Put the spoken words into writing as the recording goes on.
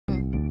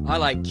I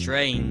like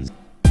trains.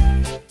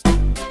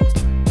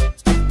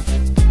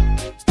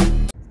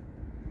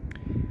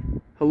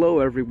 Hello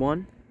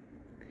everyone.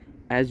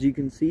 As you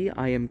can see,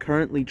 I am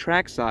currently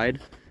trackside,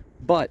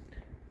 but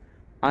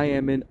I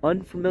am in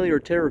unfamiliar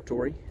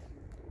territory.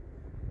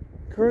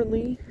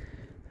 Currently,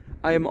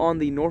 I am on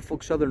the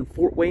Norfolk Southern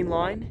Fort Wayne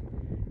line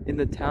in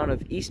the town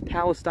of East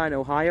Palestine,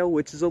 Ohio,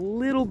 which is a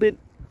little bit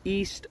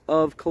east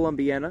of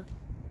Columbiana,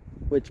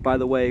 which, by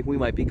the way, we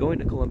might be going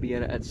to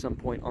Columbiana at some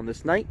point on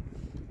this night.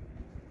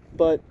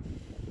 But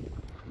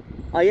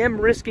I am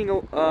risking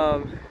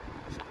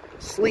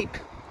sleep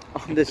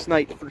on this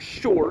night for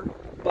sure,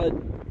 but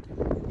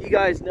you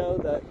guys know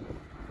that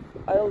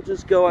I don't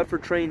just go out for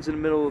trains in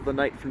the middle of the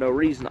night for no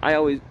reason. I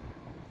always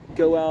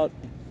go out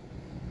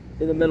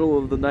in the middle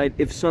of the night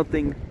if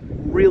something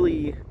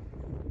really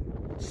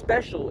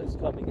special is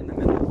coming in the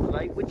middle of the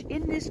night, which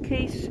in this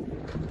case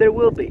there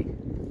will be.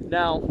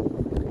 Now,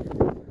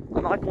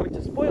 I'm not going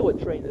to spoil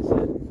what train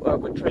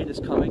is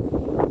coming,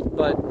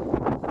 but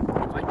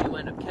if I do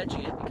end up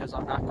catching it, because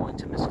I'm not going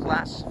to miss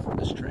class for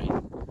this train,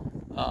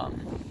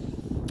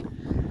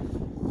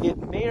 it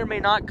may or may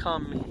not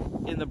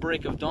come in the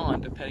break of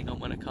dawn, depending on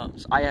when it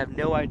comes. I have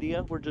no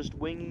idea. We're just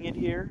winging it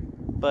here,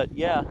 but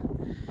yeah.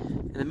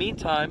 In the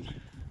meantime,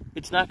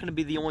 it's not going to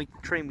be the only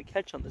train we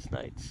catch on this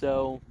night,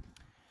 so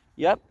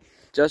yep,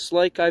 just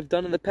like I've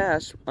done in the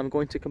past, I'm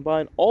going to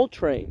combine all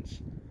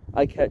trains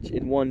I catch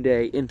in one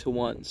day into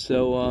one.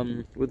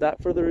 So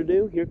without further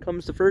ado, here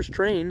comes the first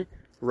train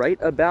right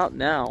about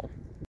now.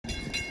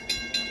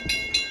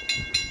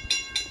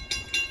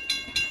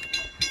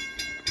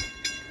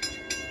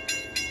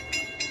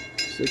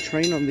 It's a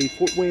train on the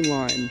Fort Wayne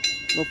line,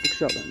 Norfolk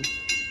Southern.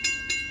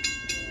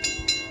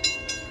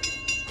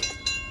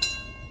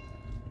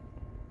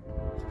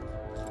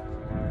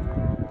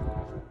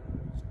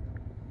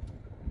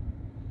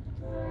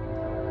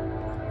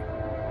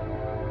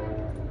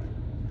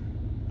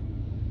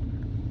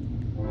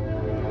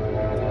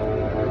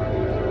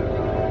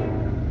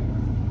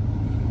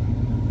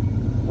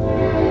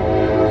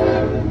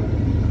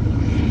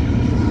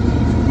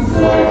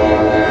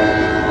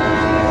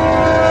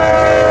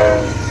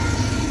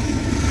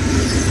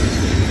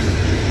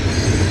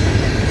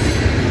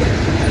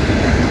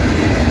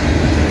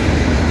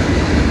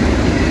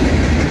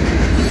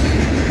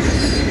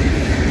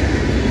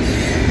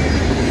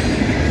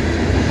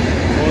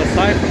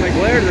 Aside from the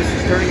glare, this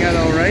is turning out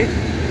alright.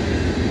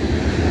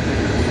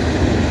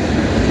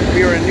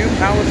 We are in New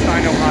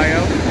Palestine,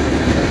 Ohio.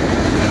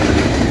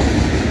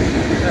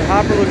 That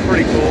hopper looks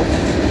pretty cool.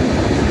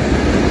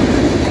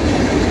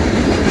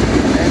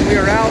 And we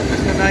are out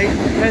tonight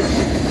to catch,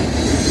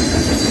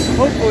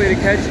 hopefully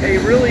to catch a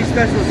really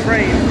special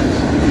train.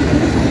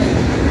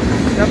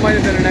 That might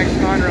have been an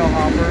ex-Conrail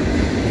hopper.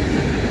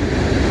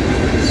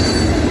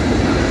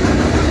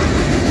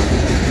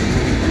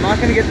 I'm not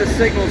going to get the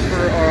signals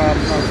for,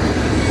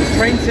 the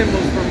train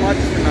symbols for much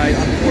tonight,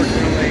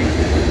 unfortunately.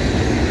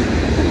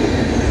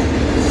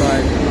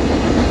 But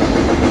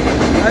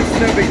that's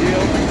no big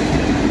deal.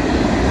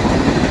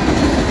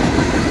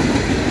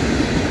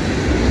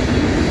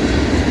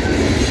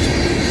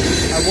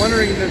 I'm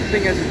wondering if this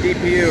thing has a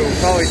DPU. It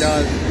probably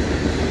does.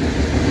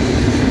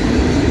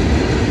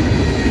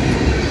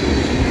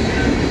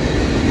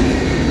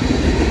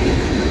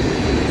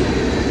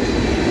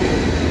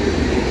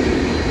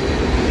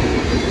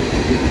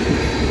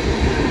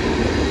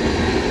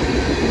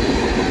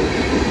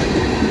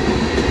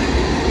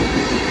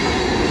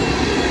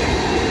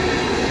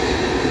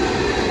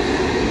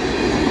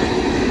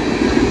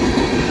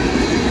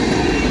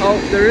 Oh,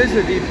 there is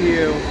a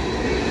DPU.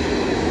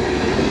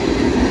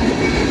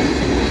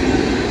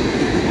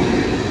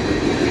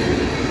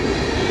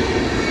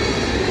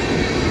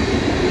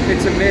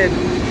 It's a mid.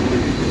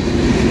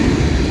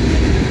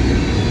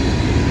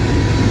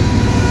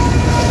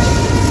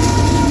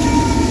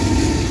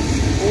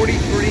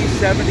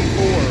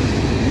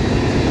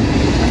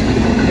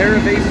 $43.74. Pair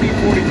of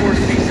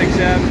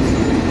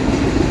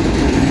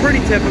AC44C6Ms.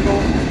 Pretty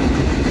typical.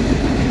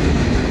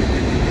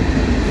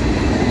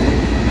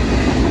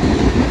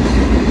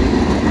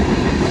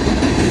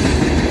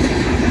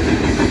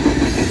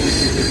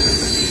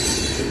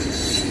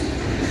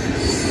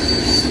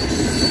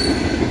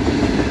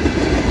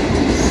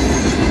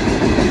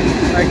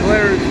 That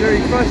glare is very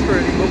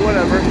frustrating, but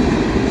whatever.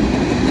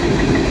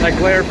 That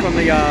glare from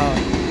the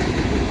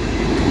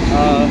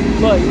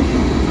light.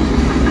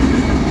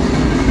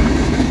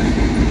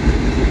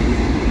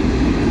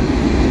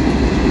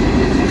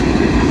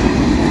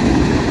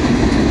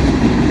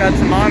 Got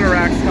some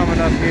monoracks coming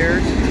up here.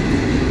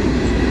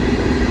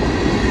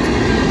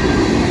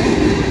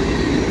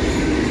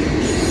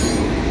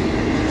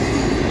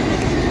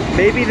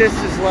 Maybe this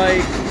is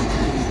like,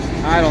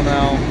 I don't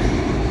know,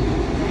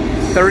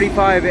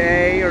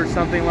 35A or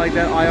something like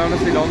that. I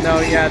honestly don't know.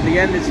 Yeah, the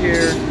end is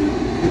here.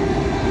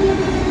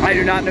 I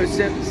do not know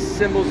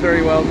symbols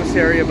very well in this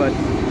area, but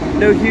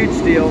no huge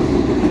deal.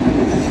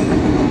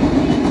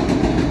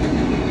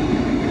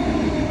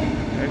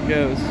 There it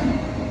goes.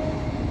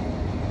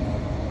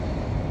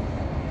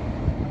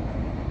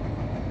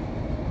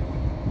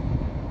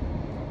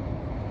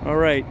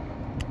 Alright,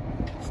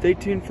 stay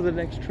tuned for the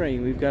next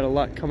train. We've got a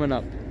lot coming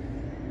up.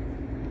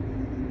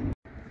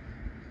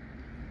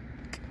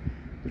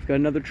 We've got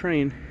another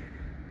train.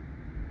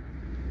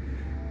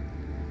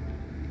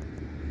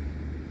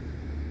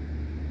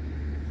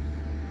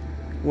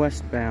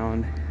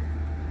 Westbound.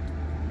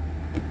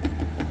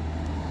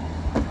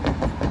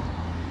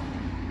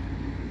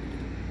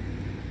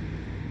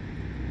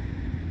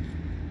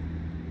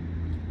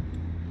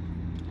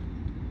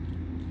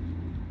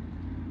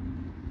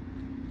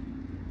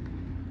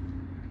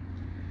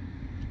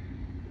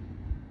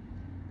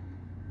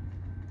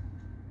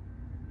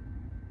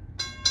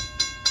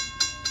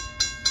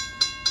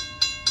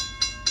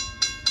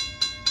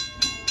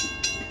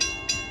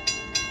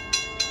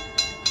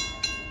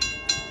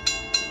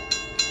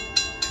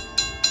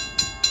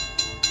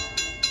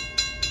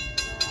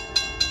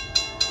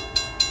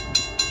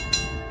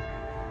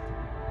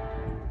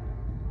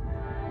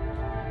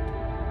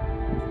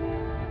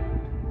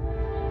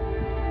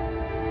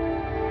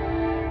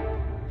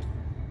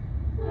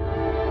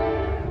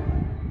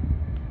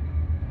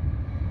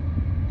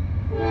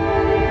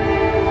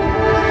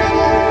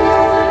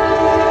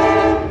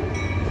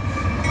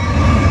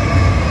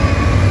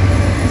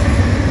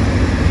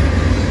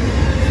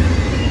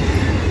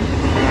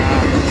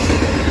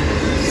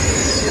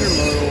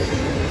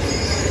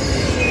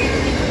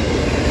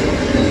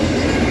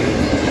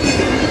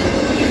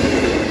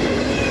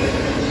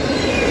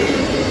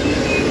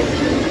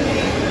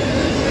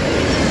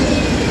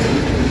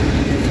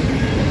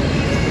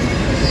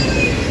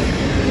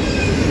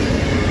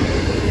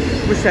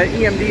 Wish that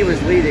EMD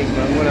was leading,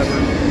 but whatever.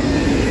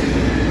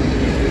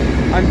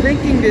 I'm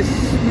thinking this,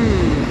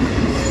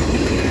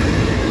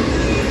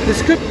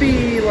 this could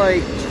be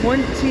like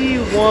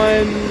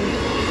 21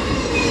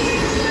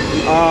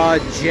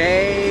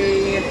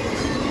 J,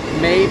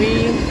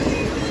 maybe.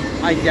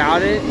 I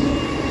doubt it.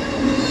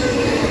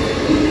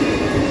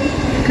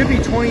 It could be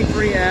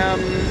 23M.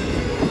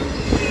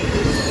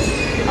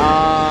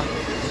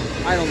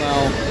 I don't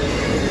know.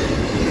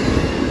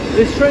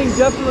 This train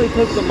definitely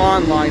took them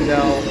online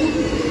though.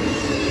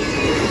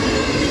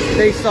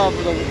 Based off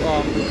of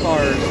the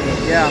cars.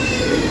 Yeah.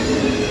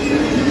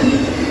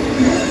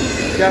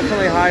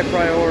 Definitely high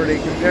priority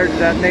compared to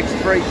that mixed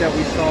freight that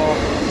we saw.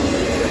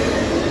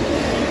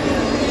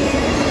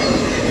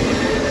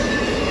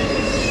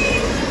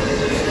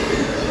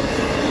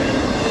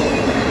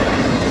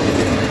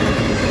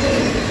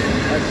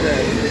 That's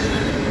it.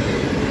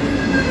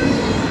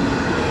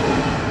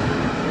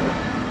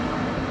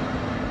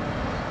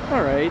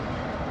 Alright.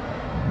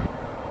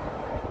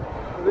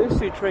 Those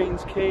two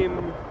trains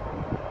came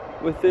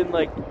within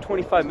like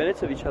 25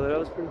 minutes of each other. That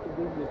was pretty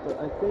convenient, but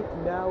I think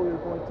now we're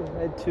going to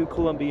head to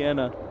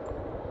Columbiana.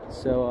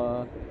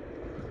 So,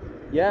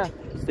 yeah,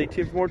 stay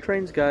tuned for more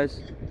trains,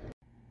 guys.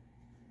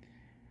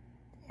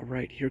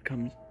 Alright, here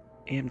comes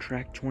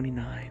Amtrak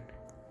 29.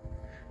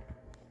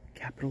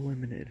 Capital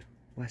Limited,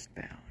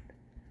 westbound.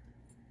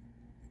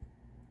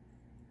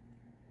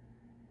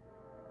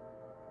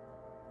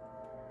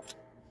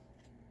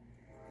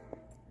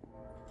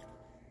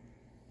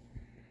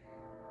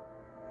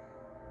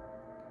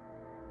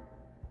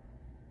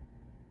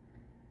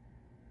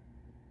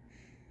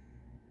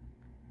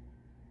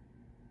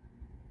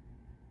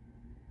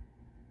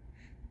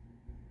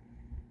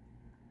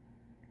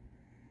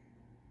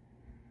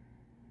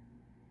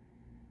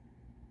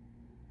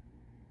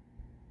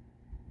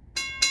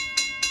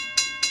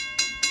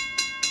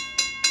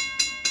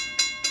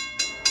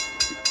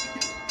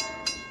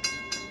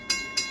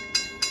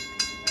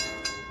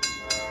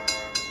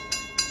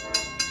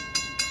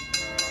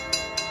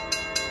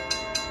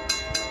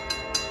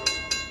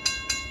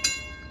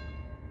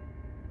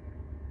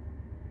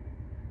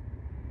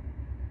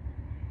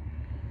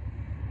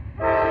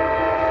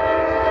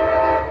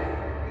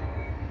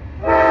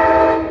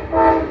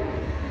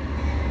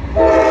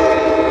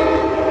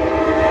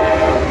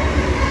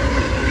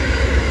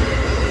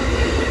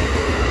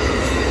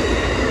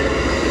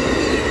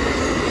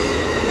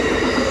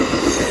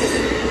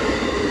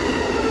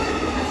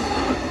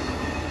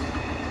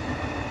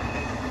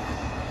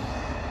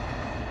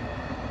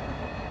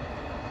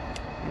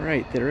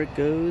 Alright, there it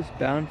goes,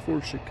 bound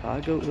for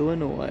Chicago,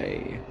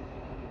 Illinois.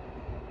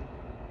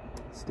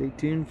 Stay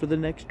tuned for the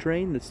next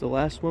train. That's the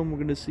last one we're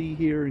going to see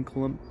here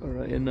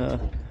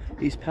in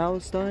East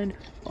Palestine.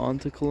 On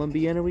to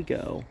Columbiana we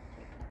go.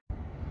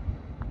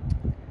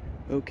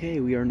 Okay,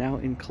 we are now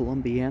in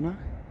Columbiana,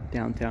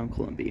 downtown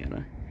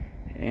Columbiana.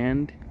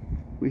 And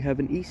we have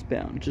an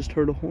eastbound. Just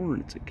heard a horn.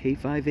 It's a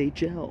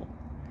K5HL.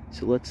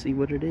 So let's see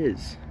what it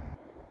is.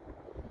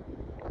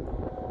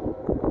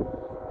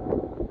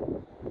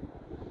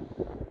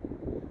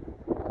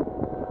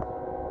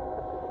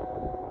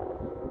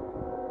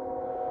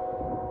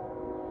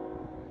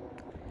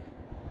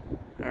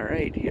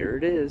 Alright, here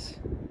it is.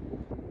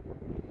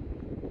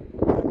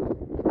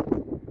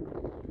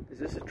 Is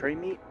this a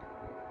train meet?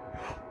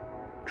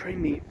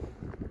 Train meet.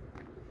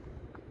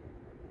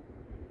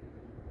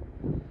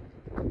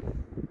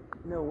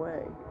 No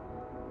way.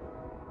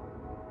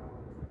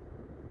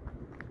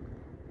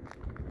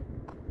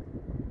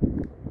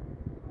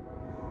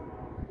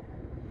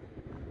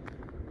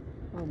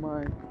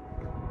 my.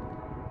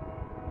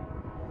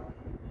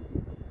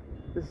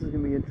 This is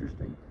gonna be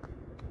interesting.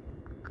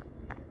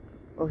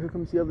 Oh, here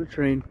comes the other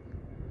train.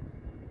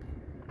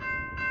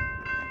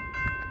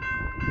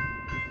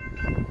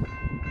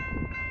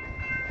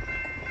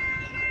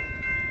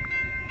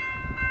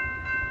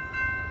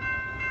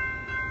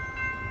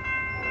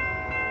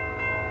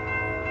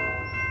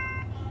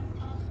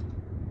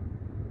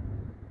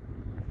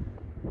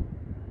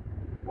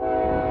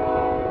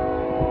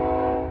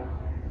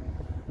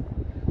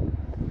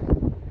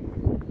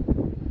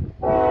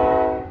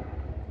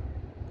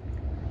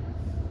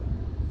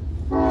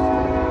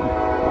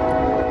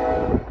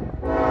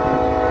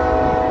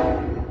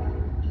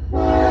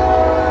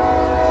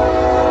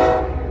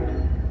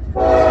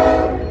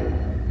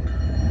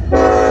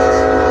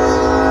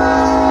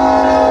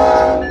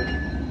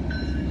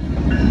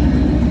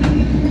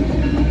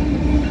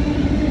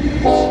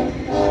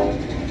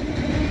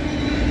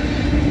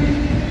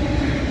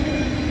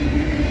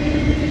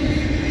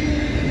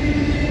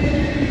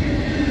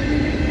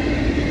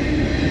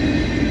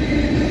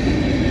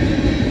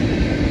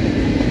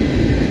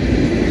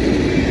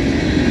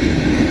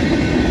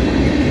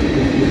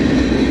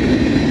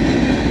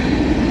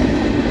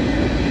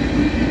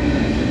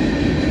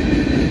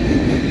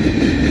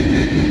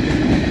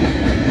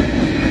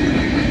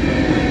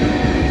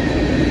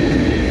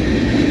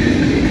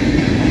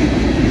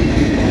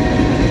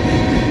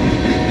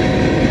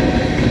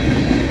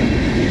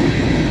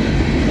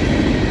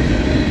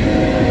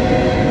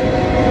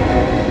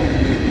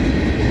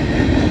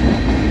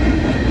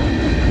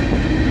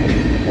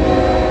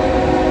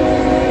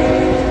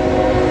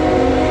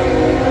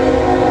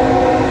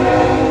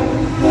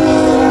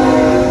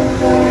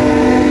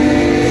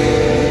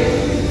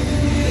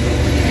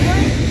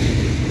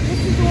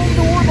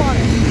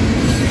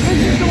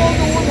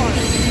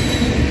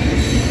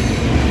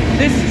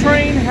 This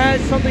train has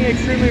something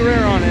extremely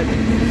rare on it.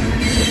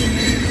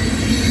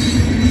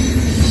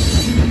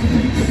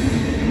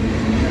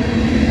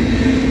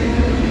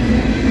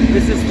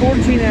 This is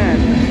 14N.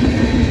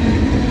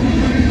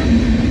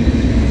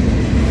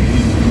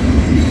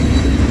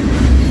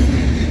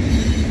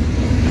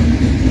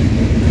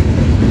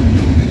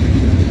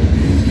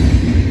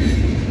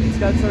 It's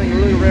got something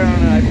really rare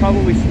on it. I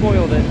probably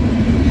spoiled it.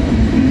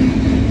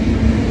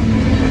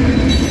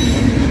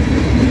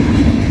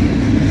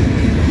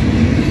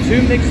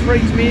 Two mixed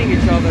freights meeting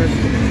each other.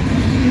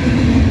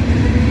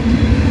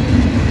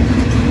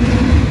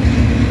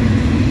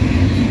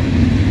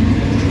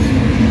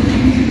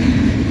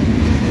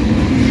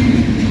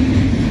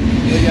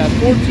 We got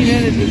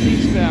 14N is this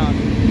eastbound.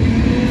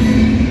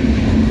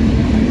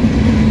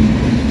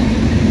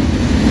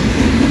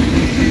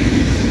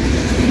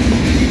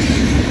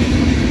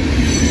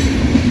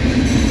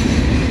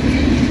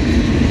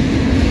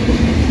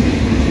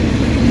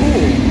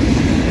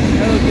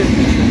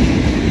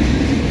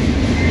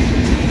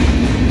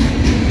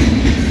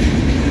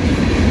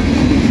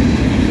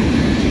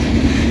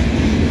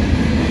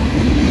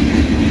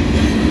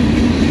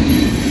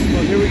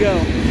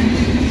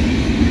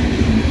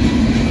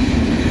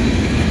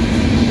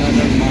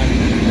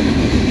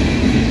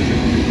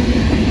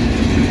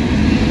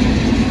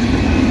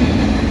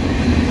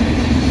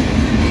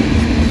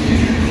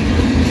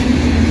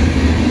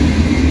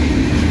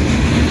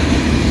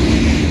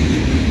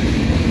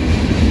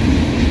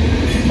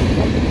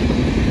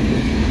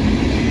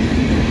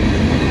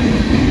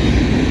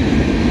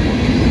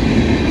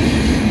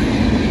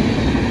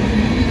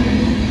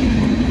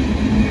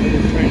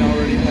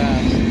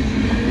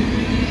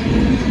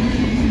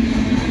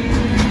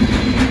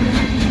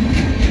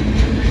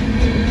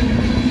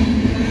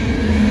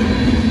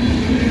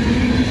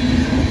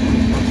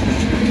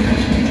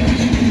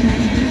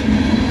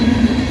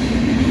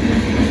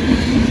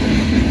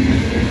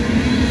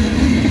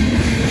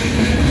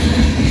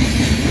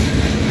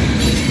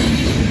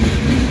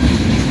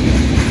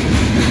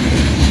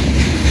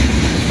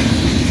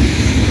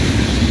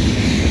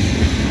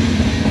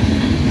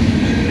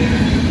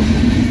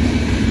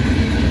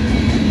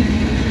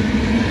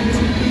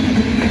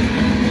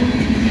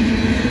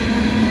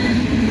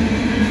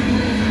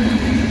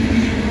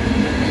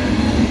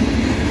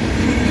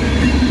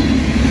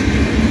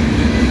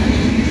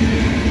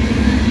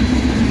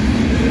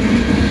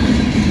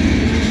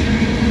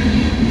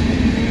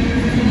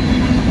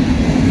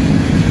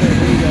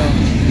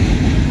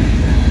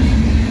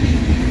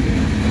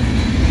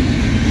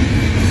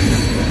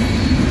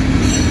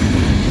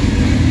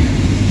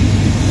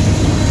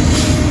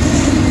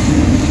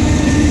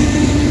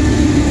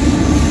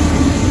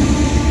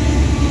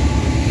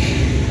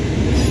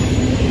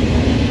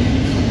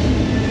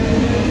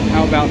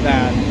 About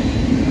that.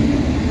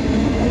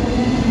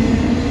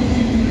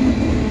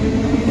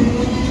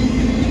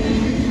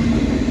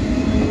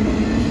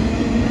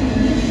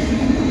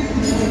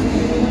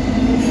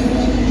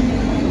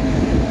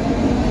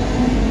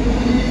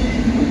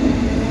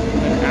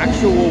 An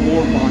actual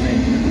Warbonnet.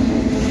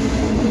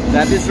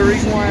 That is the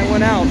reason why I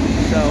went out.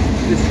 So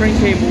this train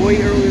came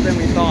way earlier than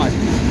we thought.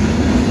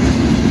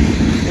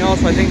 And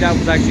also I think that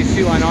was actually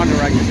Sea Line on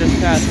direct. It just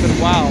passed, but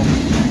wow.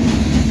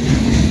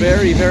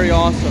 very, very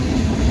awesome.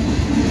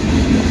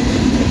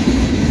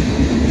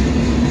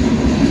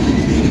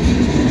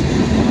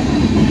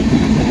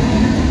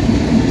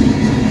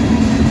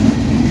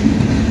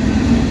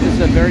 This is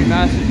a very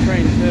massive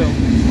train too.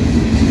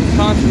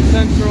 Wisconsin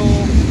Central.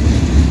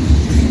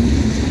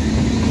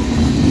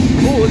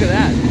 Oh, look at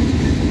that.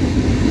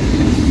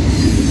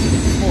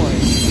 Boy.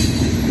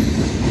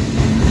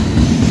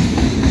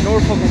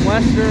 Norfolk and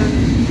Western.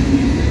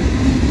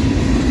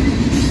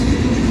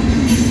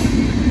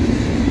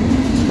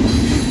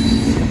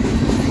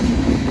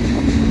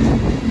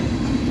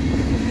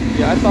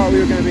 Yeah, I thought we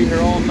were going to be here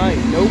all night.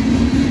 Nope.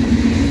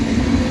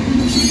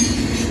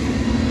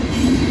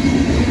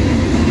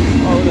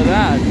 Oh, look at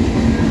that.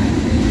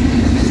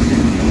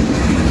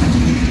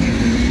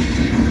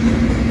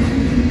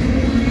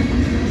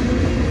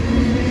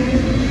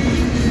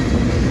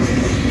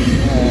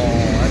 Oh,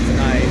 that's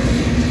nice.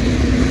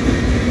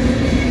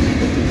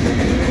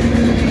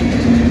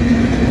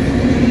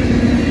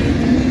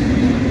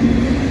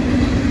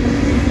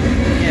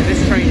 Yeah,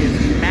 this train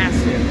is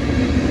massive.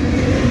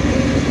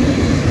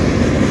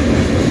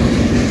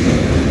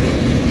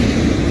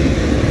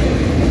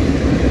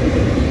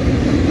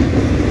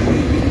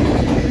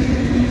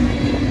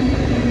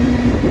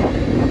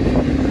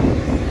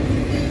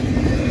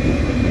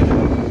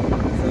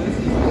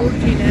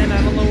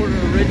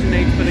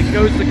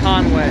 Goes to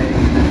Conway.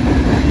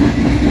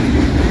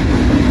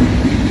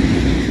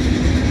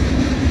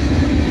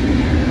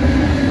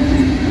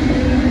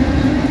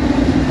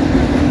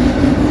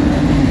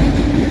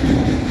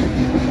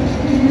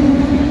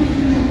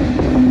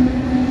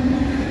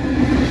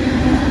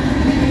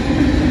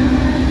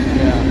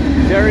 Yeah,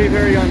 very,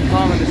 very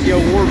uncommon to see a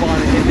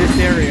Warbonnet in this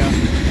area.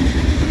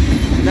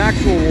 An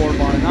actual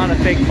Warbonnet, not a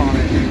fake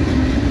bonnet.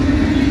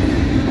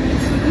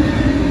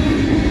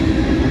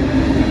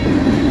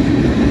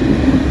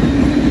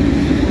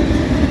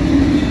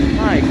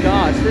 My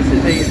gosh, this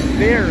is a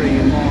very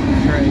long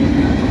train.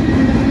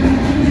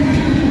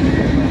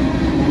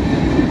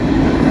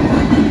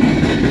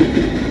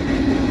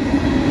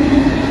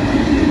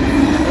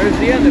 There's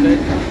the end of it.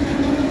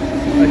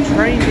 A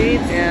train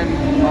meet and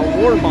a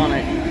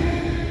Warbonnet.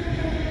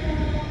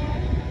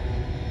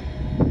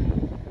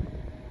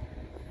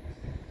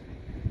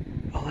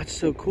 Oh, that's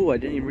so cool. I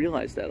didn't even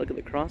realize that. Look at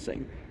the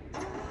crossing.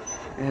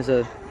 It has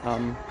a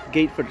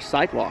gate for the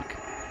sidewalk.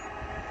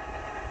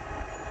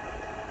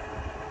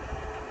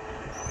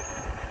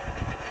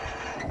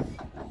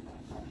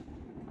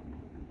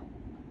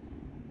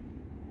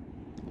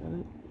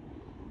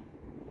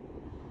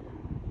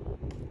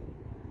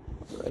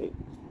 Right.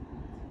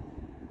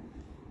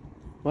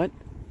 What?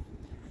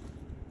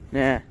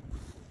 Nah.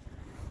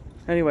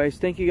 Anyways,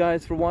 thank you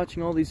guys for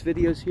watching all these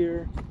videos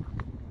here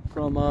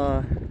from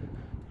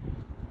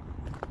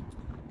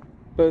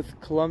both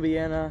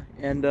Columbiana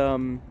and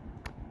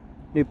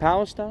New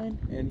Palestine,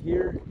 and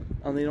here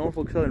on the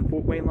Norfolk Southern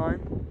Fort Wayne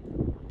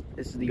line.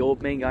 This is the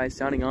old man guy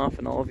signing off,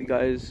 and all of you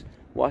guys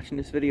watching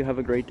this video have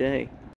a great day.